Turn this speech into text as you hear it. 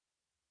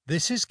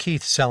This is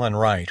Keith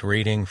Sellen-Wright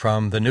reading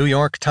from the New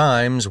York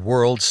Times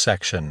World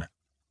section.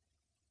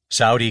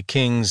 Saudi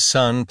King's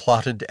Son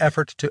Plotted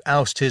Effort to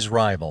Oust His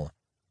Rival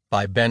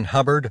by Ben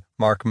Hubbard,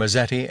 Mark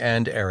Mazzetti,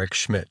 and Eric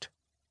Schmitt.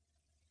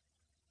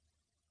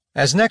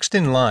 As next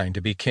in line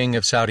to be king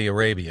of Saudi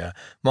Arabia,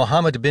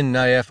 Mohammed bin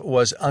Nayef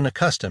was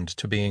unaccustomed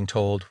to being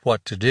told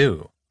what to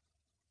do.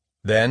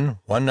 Then,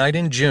 one night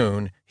in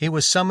June, he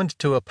was summoned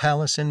to a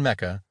palace in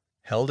Mecca,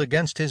 held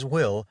against his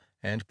will,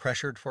 and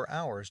pressured for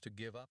hours to give up